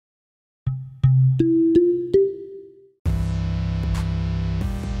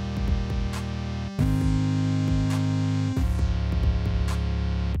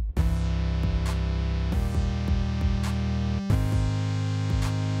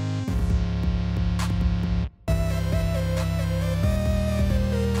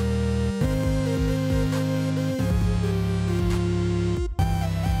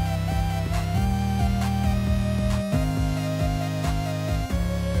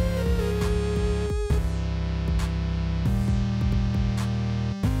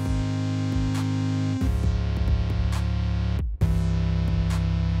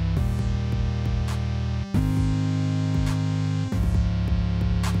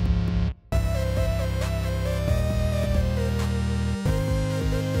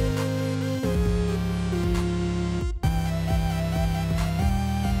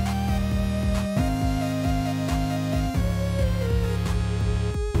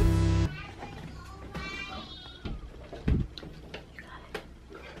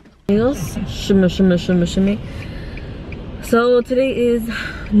Shimmy, shimmy, shimmy, shimmy. So today is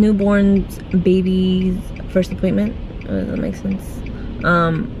newborn's baby's first appointment. Does that make sense?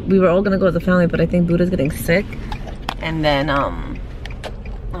 We were all gonna go as a family, but I think Buddha's getting sick. And then I'm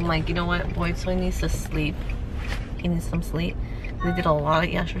like, you know what? BOYTOY needs to sleep. He needs some sleep. We did a lot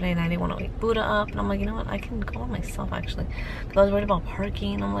yesterday and I didn't want to wake Buddha up. And I'm like, you know what? I can go myself actually. Because I was worried about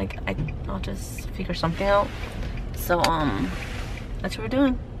parking. I'm like, I'll just figure something out. So that's what we're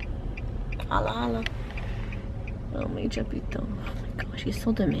doing. Hala hala. Oh my chapito. Oh my gosh, he's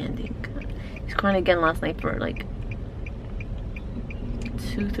so demanding. He's crying again last night for like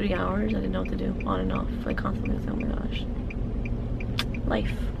 2-3 hours. I didn't know what to do. On and off. Like constantly. Oh my gosh.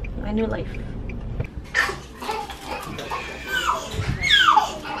 Life. My new life.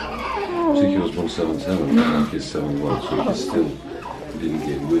 I think he was 177, now he's 71, so he still didn't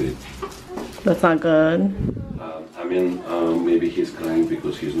get with it. That's not good. I mean, maybe he's crying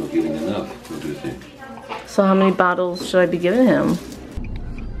because he's not getting enough. What do you think? So how many bottles should I be giving him?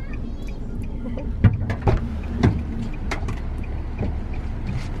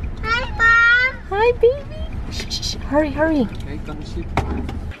 Hi, Mom. Hi, baby. Shh, shh, shh. Hurry, hurry. Okay, come to sleep.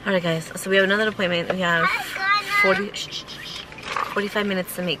 Alright guys, so we have another appointment. We have 45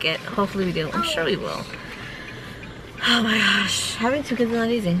 minutes to make it. Hopefully we do. I'm sure we will. Oh my gosh. Having 2 kids is not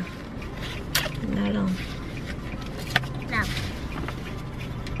easy. Not at all. No.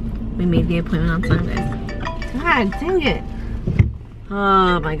 We made the appointment on time, guys. God dang it.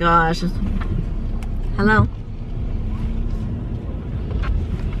 Oh my gosh. Hello?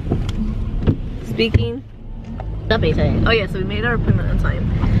 Speaking. Oh yeah, so we made our appointment on time.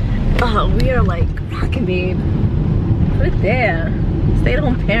 Oh, we are like rocking, babe. Put it there.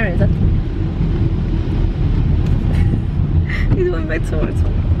 Stay-at-home parents. That's... He's going back to work.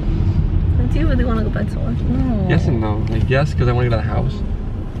 Do you really want to go back to work? No. Yes and no. Like yes, because I want to get out of the house.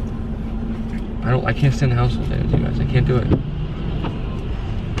 I can't stay in the house all day with you guys. I can't do it.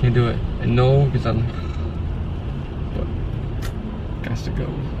 Can't do it. And no, because I'm. But got to go.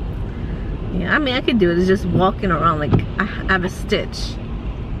 Yeah, I mean I could do it. It's just walking around like I have a stitch,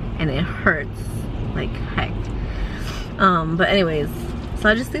 and it hurts like heck. But anyways, so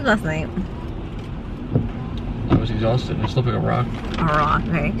I just sleep last night. I was exhausted. I slept like a rock. A rock,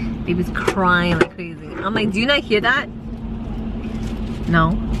 okay. Baby's crying like crazy. I'm like, do you not hear that?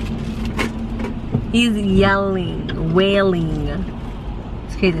 No. He's yelling, wailing.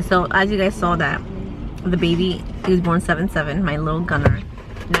 It's crazy. So as you guys saw that, the baby, he was born 7'7", my little gunner.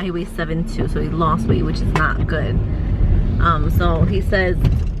 Now he weighs 7'2", so he lost weight, which is not good. So he says,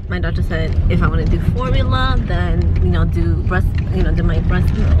 my doctor said, if I want to do formula, then do do my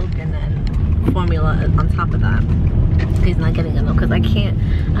breast milk and then formula on top of that. He's not getting enough because I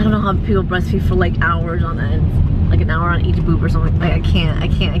don't know how people breastfeed for like hours on end, like an hour on each boob or something. Like I can't. I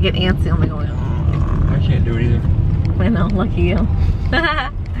get antsy. I'm like going. Oh. I can't do it either. I know, lucky you.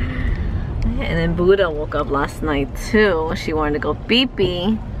 And then Buddha woke up last night too. She wanted to go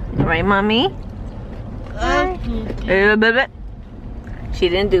pee-pee. Right, mommy? Hey, baby. She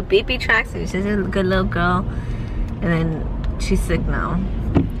didn't do pee-pee tracks. She's a good little girl. And then she's sick now.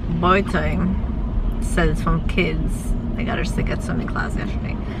 BOYTOY said it's from kids. They got her sick at swimming class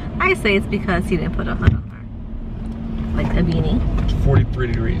yesterday. I say it's because he didn't put a hood on her. Like a beanie. It's 43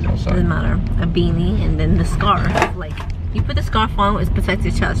 degrees outside. Doesn't matter. A beanie and then the scarf. Like, you put the scarf on, it protects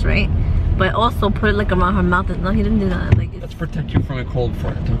your chest, right? But also put it like around her mouth. No, he didn't do that. Like, let's protect you from a cold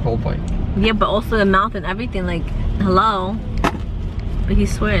bite. Yeah, but also the mouth and everything. Like, hello. But he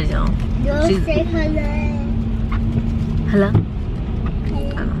swears, yo. Don't say hello. Hello? I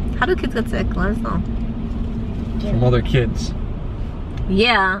don't know. How do kids get sick? Let us know. From other kids.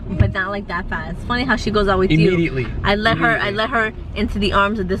 Yeah, but not like that fast. It's funny how she goes out with Immediately. you. I let her into the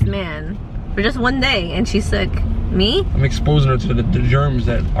arms of this man for just one day, and she's sick. Me? I'm exposing her to the germs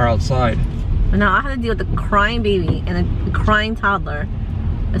that are outside. Now I have to deal with a crying baby and a crying toddler,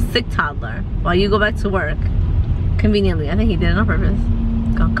 a sick toddler, while you go back to work. Conveniently, I think he did it on purpose.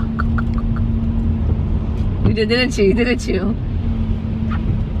 Go, go, go, go, go, go. You did, didn't you? Didn't you?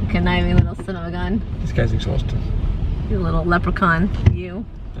 Conniving little son of a gun. This guy's exhausted. You little leprechaun. You.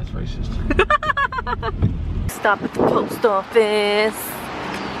 That's racist. Stop at the post office.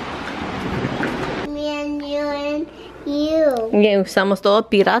 Me and you and you. Yeah, somos todos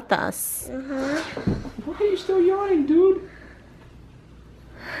piratas. Why are you still yawning, dude?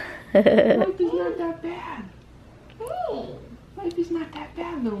 Life is not that bad. Hey. Life is not that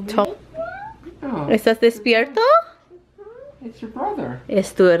bad, little man. No, ¿Estás despierto? it's your brother.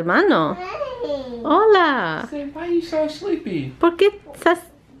 Es tu hermano. Hey. Hola. Say, why are you so sleepy? ¿Por qué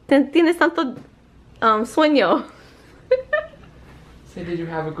tienes tanto sueño? Say, did you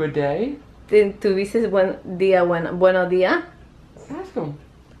have a good day? ¿Tuviste buenos días? Ask him.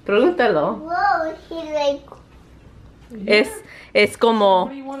 Pregúntalo. Whoa, he like. Es como. What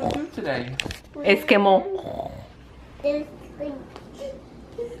do you want to do today? Es como. This thing.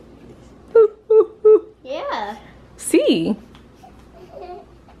 Yeah. Sí.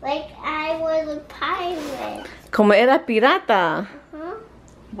 Like I was a pirate. Como era pirata. Huh?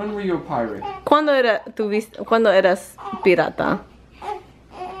 When were you a pirate? ¿Cuándo eras pirata?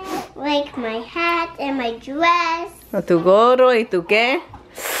 Like my hat and my dress. Tu gorro y tu qué?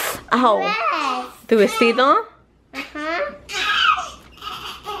 Ow. Dress. Tu vestido? Uh-huh.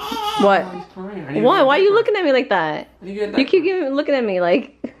 What? He's crying. I need Why? a Why are you diaper. looking at me like that? I need to get a You keep diaper. looking at me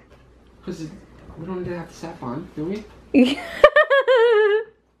like. Because we don't need to have the sap on, do we?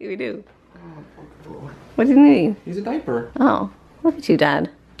 We do. Oh, poor boy. What do you need? He's a diaper. Oh, look at you,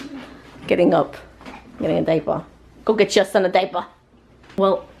 Dad. Getting up, getting a diaper. Go get your son a diaper.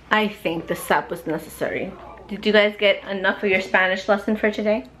 Well, I think the sap was necessary. Did you guys get enough of your Spanish lesson for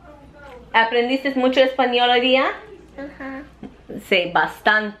today? ¿Aprendiste mucho español hoy día? Uh-huh. Say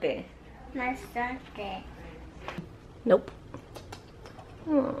bastante. Bastante. Nope.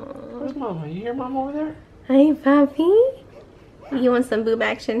 Where's Mama? You hear Mama over there? Hi, Papi. You want some boob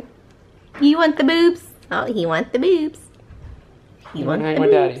action? You want the boobs? Oh, he wants the boobs. He wants Hang the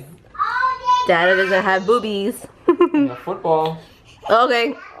with boobs. Daddy. Daddy doesn't have boobies. Yeah, football.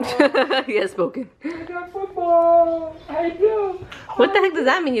 Okay. He has spoken. I got football. I do. What the heck does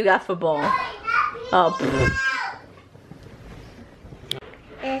that mean you got football? Oh.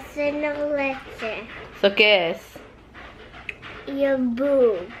 Es una leche. So ¿qué es? Your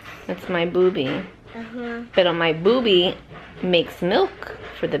boob. That's my boobie. Uh-huh. Pero my boobie makes milk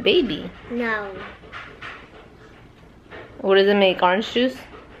for the baby. No. What does it make? Orange juice?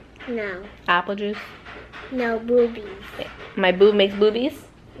 No. Apple juice? No boobies. My boob makes boobies?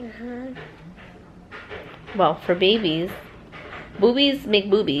 Uh-huh. Well, for babies, boobies make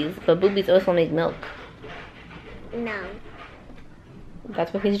boobies, but boobies also make milk. No.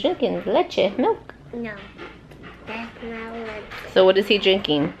 That's what he's drinking, leche, milk. No. That's not leche. So what is he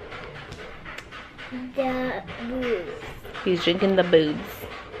drinking? The boob. He's drinking the boobs.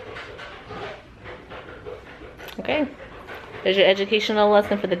 Okay. There's your educational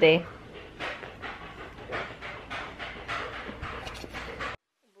lesson for the day.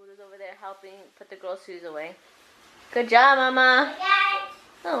 Buddha's over there helping put the groceries away. Good job, Mama.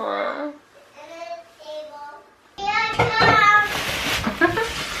 Aww.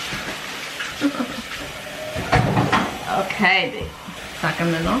 Okay, babe.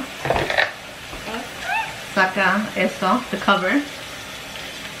 Sácamelo. Saca esto, the cover.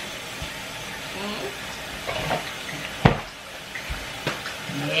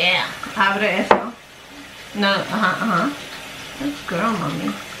 Yeah. Abre eso. No, Good girl,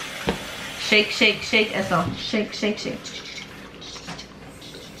 mommy. Shake, shake, shake eso. Shake, shake, shake.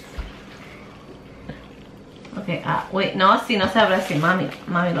 Okay, wait, no, así no se abre así, mami.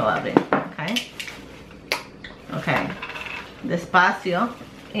 Mami lo abre, okay? Okay. Despacio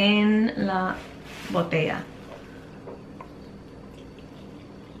en la botella.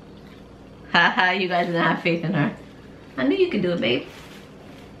 Haha, you guys didn't have faith in her. I knew you could do it, babe.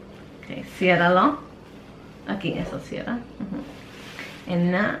 Okay, ciérralo. Aquí, eso cierra.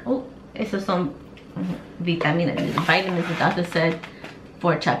 And now, esos son vitaminas, vitamins the doctor said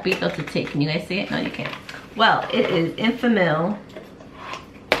for Chapito to take. Can you guys see it? No, you can't. Well, it is Infamil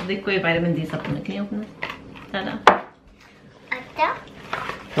liquid vitamin D supplement. Can you open this? Ta-da.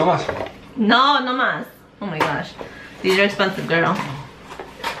 No más. No, no más. Oh my gosh. These are expensive, girl.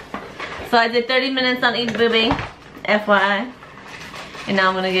 So I did 30 minutes on each boobie, FYI. And now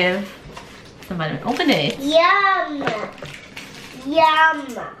I'm gonna give some vitamin. Open it. Yum. Yum.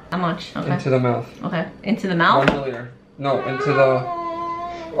 How much? Okay. Into the mouth. Okay. Into the mouth? 1 milliliter. No, into the...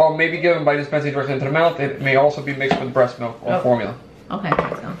 Oh, maybe given by dispensing directly into the mouth. It may also be mixed with breast milk or formula. Okay,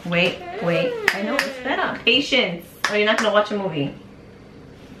 let's go. Wait. I know, it's better. Patience. Or you're not gonna watch a movie.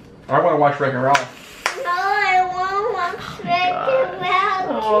 I want to watch Wreck-It Ralph. No, I won't watch Wreck-It Ralph.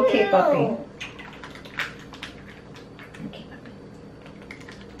 Oh, okay, puppy. Okay,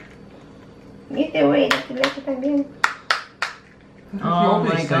 puppy. Este güey, este también. Oh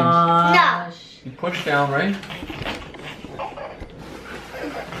my gosh. You push down, right?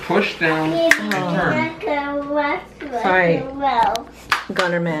 Push down and turn. Sorry.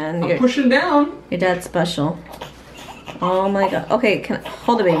 Gunner man. I'm pushing down. Your dad's special. Oh my god. Okay,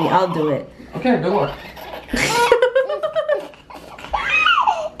 hold it, baby. I'll do it. Okay, good luck.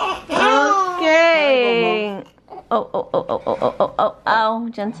 Okay. oh,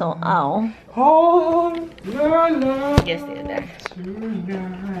 gentle, oh. Oh, la, la, Yes, stay there.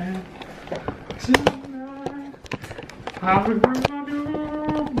 tonight, how we gonna do,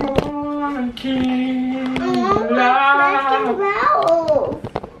 boy, king, love.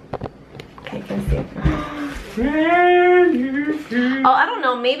 Okay, can see it. When you feel. Oh, I don't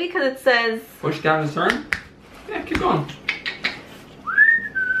know. Maybe because it says. Push down and turn. Yeah, keep going.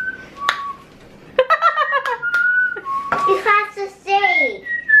 You have to say.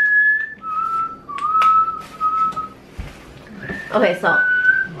 Okay, so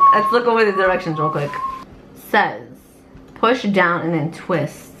let's look over the directions real quick. Says push down and then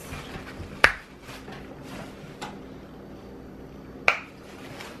twist.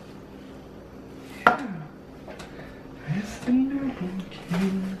 It's the newborn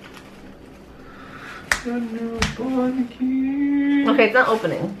king. The newborn king. Okay, it's not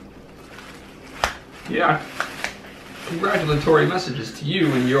opening. Yeah. Congratulatory messages to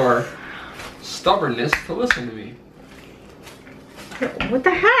you and your stubbornness to listen to me. What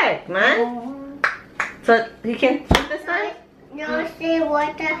the heck, man? So you can't flip this time? No, say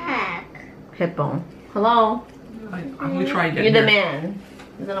what the heck. Hippo. Hello? I'm gonna try again. You're the here. man.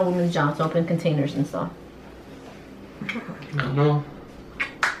 It's not a woman's job to open containers and stuff. No.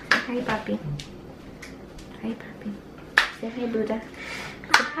 Hi, puppy. Hi, puppy. Say hi, Buddha.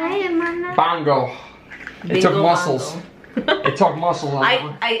 Say hi, Amanda. Bongo. It took muscles. It took muscles on that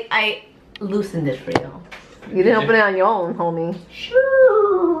one. I loosened it for you. You didn't open it on your own, homie.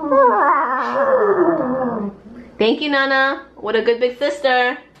 Thank you, Nana. What a good big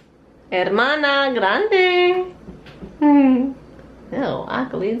sister. Hermana grande. Ew,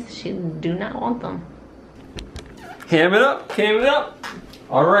 accolades. She do not want them. Ham it up. Ham it up.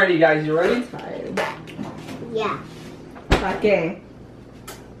 Alrighty, guys. You ready? Yeah. Okay.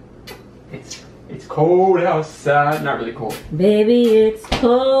 It's cold outside. Not really cold. Baby, it's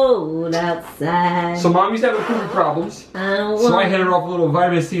cold outside. So mommy's having poopy problems. So I hit her off a little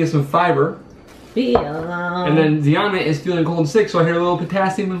vitamin C and some fiber. Be alone. And then Ziana is feeling cold and sick, so I hit her a little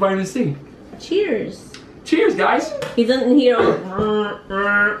potassium and vitamin C. Cheers. Cheers, guys. He doesn't hear. Oh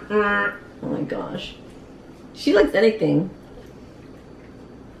my gosh. She likes anything.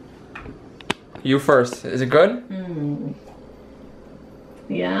 You first. Is it good? Mm.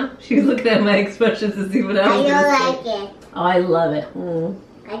 Yeah? She's looking at my expressions to see what I I was don't gonna like say. it. Oh, I love it. Mm.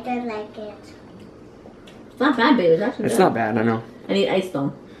 I don't like it. It's not bad, baby. It's actually It's good. not bad, I know. I need ice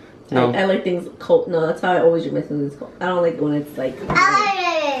though. No. I like things cold. No, that's how I always do my smoothies cold. I don't like it when it's like.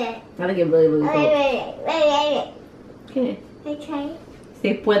 I like it really, really cold. Okay. Okay.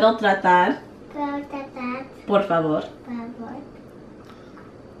 Si puedo tratar, Puedo tratar, por favor. por favor.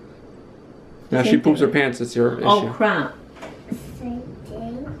 Now she poops her pants, it's your issue. Oh crap. Same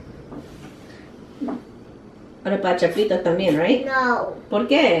thing. Ahora para chapita también, right? No. ¿Por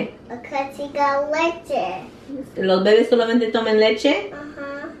qué? Because he got leche. ¿Los bebés solamente toman leche?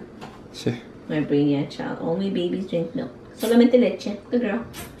 Uh-huh. Sí. My brainiac child. Only babies drink milk. Solamente leche. Good girl.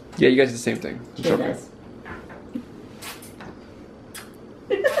 Yeah, you guys do the same thing. It's She okay. does.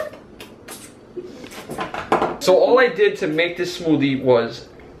 So all I did to make this smoothie was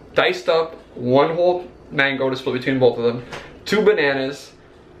diced up 1 whole mango to split between both of them, 2 bananas,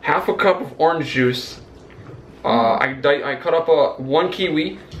 half a cup of orange juice. I cut up 1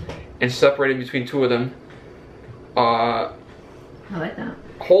 kiwi and separated between 2 of them. I like that.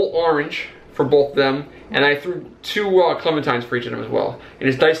 Whole orange for both of them, and I threw 2 clementines for each of them as well. And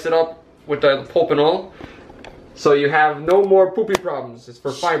just diced it up with the pulp and all. So you have no more poopy problems. It's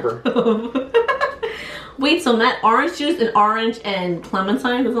for fiber. Wait, so that orange juice and orange and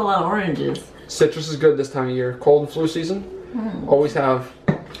clementine? There's a lot of oranges. Citrus is good this time of year. Cold and flu season. Always have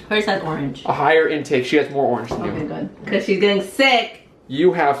Hers has orange. a higher intake. She has more orange than you. Okay, good. Because she's getting sick.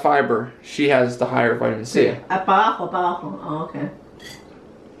 You have fiber. She has the higher vitamin C. Abajo, abajo. Oh, okay.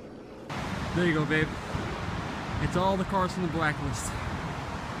 There you go, babe. It's all the cars from the blacklist.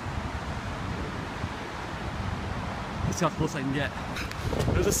 Let's see how close I can get.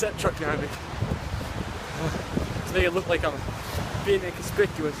 There's a set truck behind me. To make it look like I'm being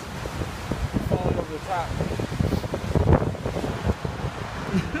inconspicuous. Falling over the top.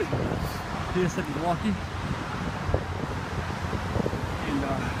 Here's at Milwaukee. And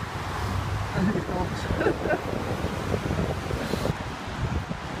I think it's going.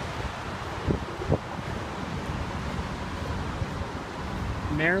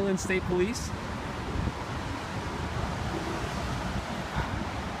 Maryland State Police.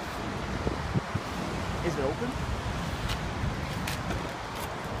 Is it open?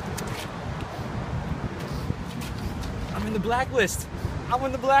 I'm in the blacklist. I'm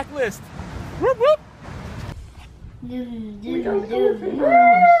on the blacklist. Whoop whoop. We got a elephant in our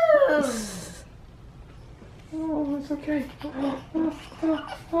house. Oh, it's okay.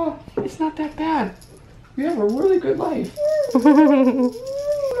 Oh, it's not that bad. You have a really good life. I'm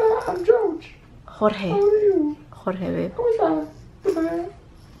George. Jorge. How are you? Jorge, babe. ¿Cómo estás?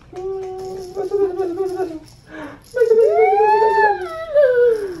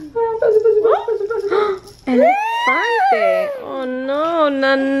 Elefante. Oh no,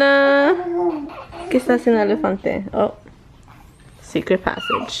 nana. ¿Qué está haciendo el elefante? Oh. Secret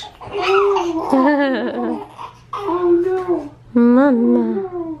passage. Oh no.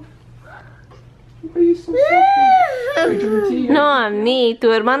 Mama. Why are you so soft? No, a mí.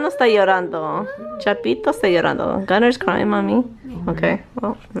 Tu hermano está llorando. Chapito está llorando. Gunner's crying, mommy. Okay.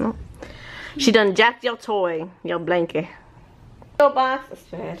 Well, no. She done jacked your toy. Your blanket. PO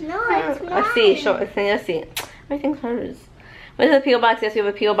box. No, it's not. Así, así. Everything's hers. What is the PO box? Yes, we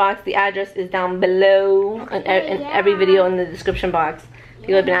have a PO box. The address is down below in every video in the description box.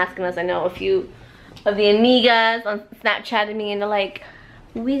 People have been asking us. I know a few of the amigas on Snapchatting me and they're like,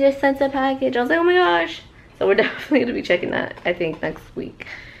 we just sent a package. I was like, oh my gosh. So we're definitely gonna be checking that, I think, next week.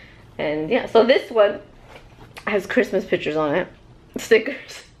 And yeah, so this one has Christmas pictures on it.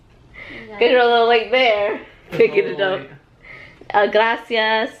 Stickers. Get her a little late there. Picking it up.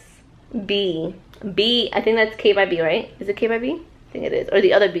 Gracias B. B, I think that's K by B, right? Is it K by B? I think it is. Or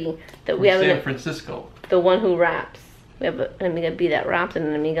the other B that we have in San Francisco. The one who raps. We have an amiga B that raps and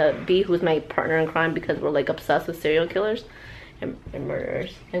an amiga B who's my partner in crime because we're like obsessed with serial killers and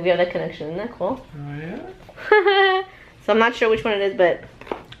murderers. And we have that connection. Isn't that cool? Oh yeah? So I'm not sure which one it is, but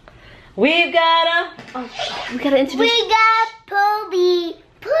we gotta introduce. We got Poby.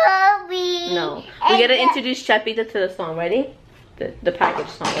 No, we gotta introduce Chapita to the song. Ready? The package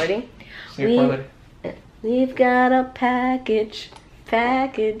song. Ready? We've got a package.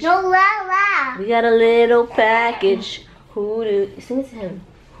 No, la. We got a little package. Who do sing it to him?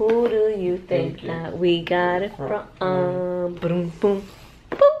 Who do you think that we got it from? Boom, boom,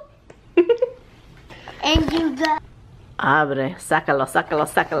 boom. And you got. Abre, sácalo.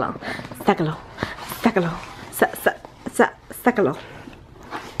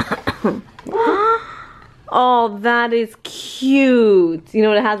 Oh, that is cute. You know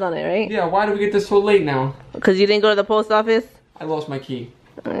what it has on it, right? Yeah, why do we get this so late now? Because you didn't go to the post office? I lost my key.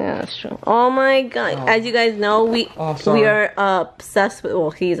 Yeah, that's true. Oh my god. Oh. As you guys know, we are obsessed with,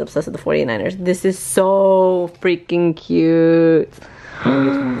 well, he's obsessed with the 49ers. This is so freaking cute.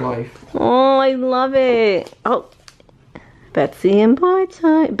 That's my life. Oh, I love it. Oh, Betsy and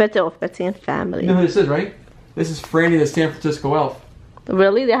BOYTOY. Betsy and family. You know who this is, right? This is Franny the San Francisco elf.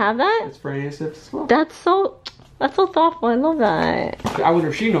 Really? They have that? That's Franny the San Francisco elf. That's so thoughtful. I love that. I wonder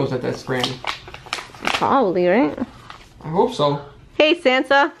if she knows that that's Franny. Probably, right? I hope so. Hey,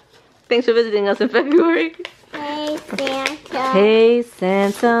 Santa. Thanks for visiting us in February. Hey, Santa. Hey,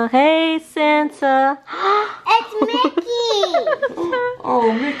 Santa. Hey, Santa. It's Mickey.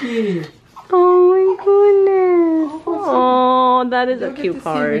 Oh, Mickey. Oh my goodness. Oh, that is a cute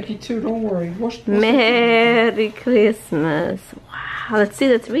card. Mickey too. Don't worry. Merry Christmas. Wow. Let's see.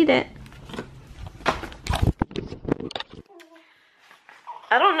 Let's read it.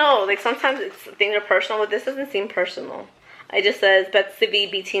 I don't know. Like sometimes things are personal, but this doesn't seem personal. It just says, Betsy V,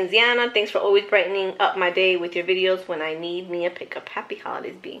 B Teensiana, thanks for always brightening up my day with your videos when I need me a pickup. Happy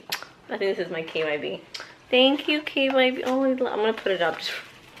holidays, B. I think this is my KYB. Thank you, KYB. Oh, I'm gonna put it up.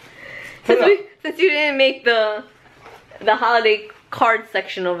 Since you didn't make the holiday card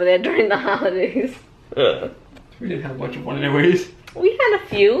section over there during the holidays. We didn't have much of one anyways. We had a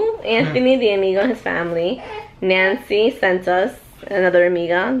few. Anthony, the amigo, his family. Nancy sent us another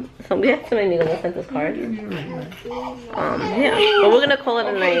amiga. So we have some amigos that sent us cards. Yeah. But we're gonna call it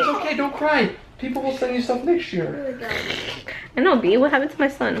a night. It's okay, don't cry. People will send you stuff next year. I know, B. What happened to my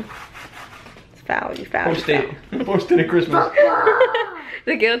son? It's foul. You foul. Post it at Christmas.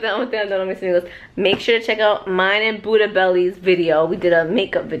 Make sure to check out mine and Buddha Belly's video. We did a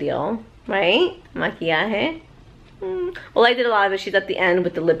makeup video, right? Maquillaje. Well, I did a lot of it. She's at the end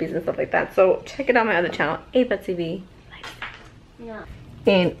with the lippies and stuff like that. So check it out on my other channel. Hey, Betsy V. No.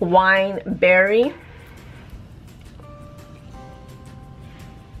 In Wine Berry. Look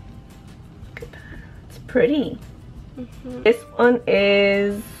at that. It's pretty. This one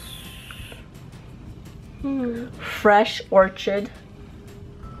is Fresh Orchard.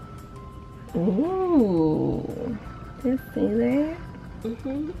 Ooh. You see there?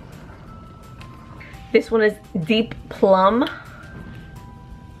 This one is Deep Plum.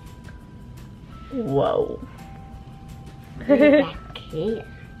 Whoa.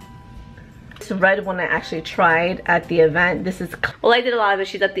 This red one I actually tried at the event. This is, well, I did a lot of it.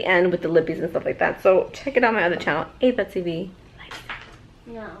 She's at the end with the lippies and stuff like that. So check it out on my other channel. Hey, Betsy V.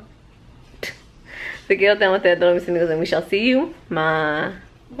 No. Se quedan ustedes todos mis amigos and we shall see you. Ma.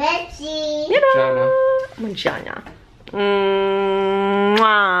 Betsy. Mañana. Mwah.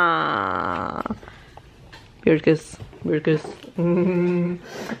 Weird kiss. Weird kiss.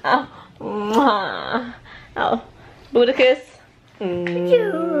 Ow. Mwah. Ow. Buddha kiss.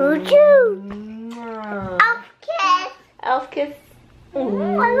 Choo choo. Elf kiss. Elf kiss.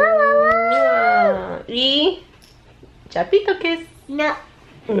 Mwah. E. Chapito kiss. No.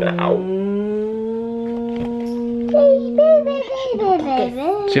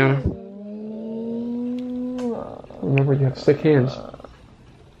 Gianna, remember you have to stick hands.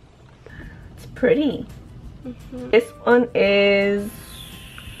 It's pretty. This one is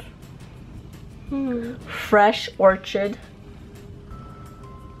Fresh Orchard.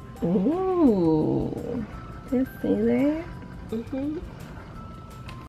 Ooh. Can you see there?